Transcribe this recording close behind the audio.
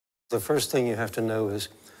The first thing you have to know is,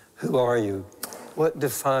 who are you? What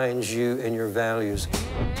defines you and your values?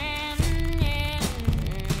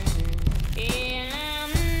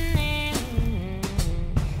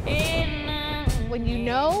 When you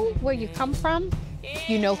know where you come from,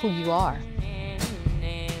 you know who you are.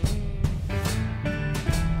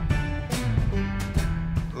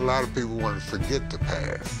 A lot of people want to forget the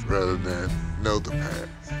past rather than know the past.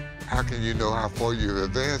 How can you know how far you've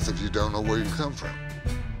advanced if you don't know where you come from?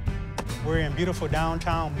 We're in beautiful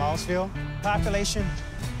downtown Mossville. Population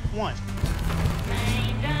 1.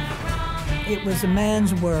 It was a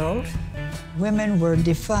man's world. Women were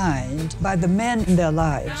defined by the men in their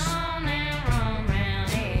lives.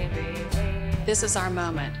 This is our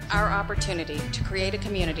moment, our opportunity to create a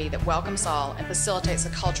community that welcomes all and facilitates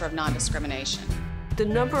a culture of non-discrimination. The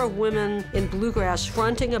number of women in bluegrass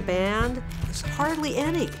fronting a band is hardly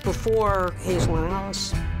any before Hazel and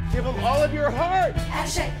Alice. Give them all of your heart.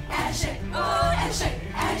 Handshake, handshake, oh, handshake,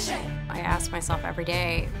 handshake. I ask myself every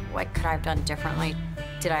day, what could I have done differently?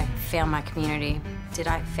 Did I fail my community? Did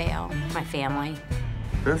I fail my family?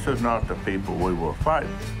 This is not the people we were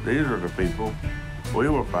fighting. These are the people we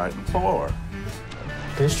were fighting for.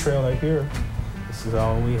 This trail right here, this is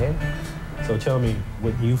all we had. So tell me,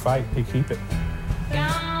 would you fight to keep it?